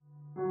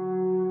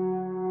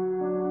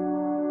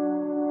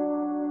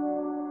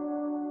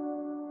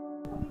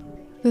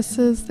This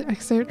is the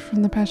excerpt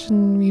from the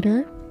Passion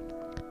Reader.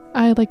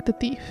 I Like the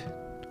Thief,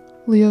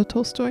 Leo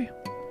Tolstoy.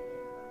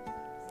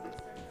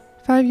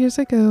 5 years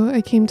ago,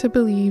 I came to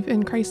believe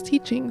in Christ's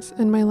teachings,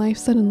 and my life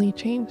suddenly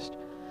changed.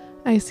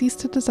 I ceased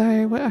to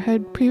desire what I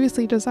had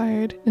previously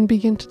desired and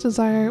began to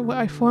desire what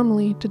I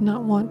formerly did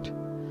not want.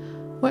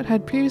 What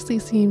had previously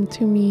seemed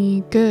to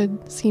me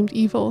good seemed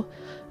evil,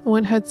 and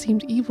what had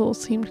seemed evil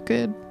seemed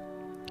good.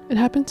 It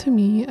happened to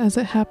me as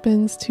it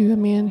happens to a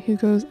man who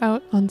goes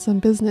out on some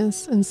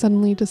business and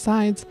suddenly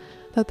decides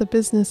that the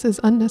business is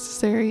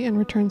unnecessary and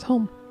returns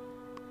home.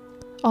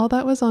 All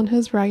that was on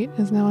his right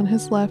is now on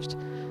his left,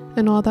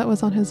 and all that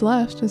was on his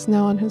left is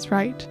now on his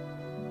right.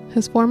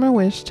 His former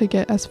wish to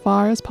get as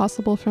far as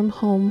possible from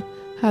home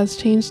has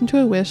changed into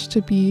a wish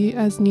to be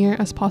as near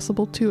as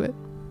possible to it.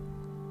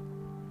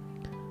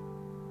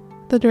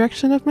 The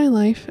direction of my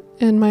life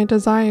and my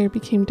desire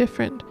became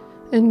different,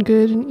 and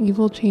good and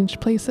evil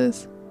changed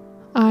places.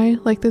 I,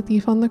 like the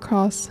thief on the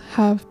cross,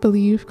 have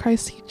believed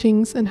Christ's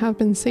teachings and have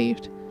been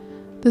saved.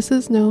 This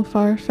is no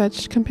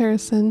far-fetched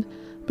comparison,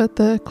 but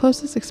the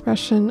closest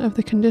expression of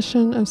the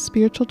condition of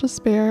spiritual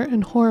despair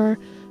and horror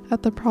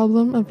at the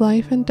problem of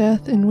life and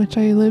death in which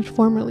I lived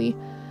formerly,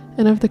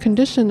 and of the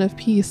condition of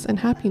peace and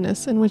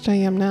happiness in which I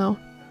am now.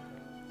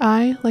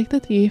 I, like the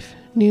thief,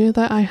 knew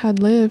that I had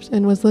lived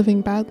and was living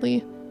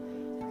badly.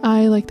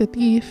 I, like the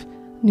thief,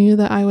 knew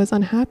that I was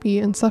unhappy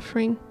and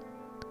suffering.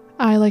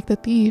 I, like the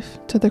thief,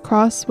 to the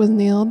cross was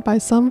nailed by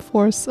some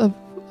force to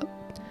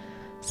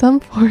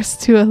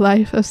a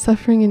life of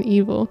suffering and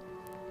evil.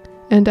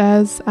 And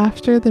as,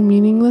 after the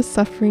meaningless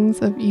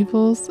sufferings of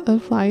evils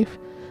of life,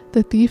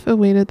 the thief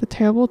awaited the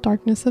terrible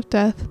darkness of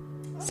death,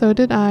 so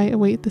did I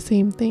await the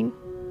same thing.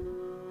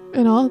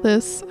 In all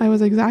this, I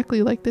was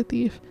exactly like the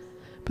thief,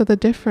 but the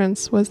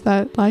difference was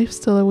that life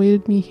still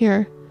awaited me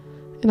here,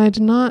 and I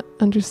did not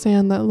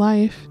understand that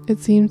life, it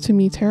seemed to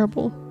me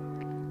terrible.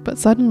 But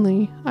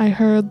suddenly, I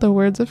heard the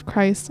words of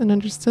Christ and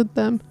understood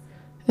them,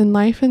 and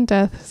life and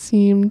death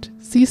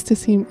ceased to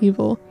seem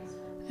evil,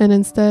 and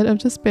instead of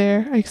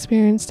despair, I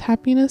experienced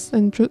happiness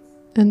and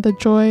the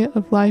joy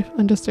of life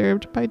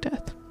undisturbed by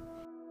death.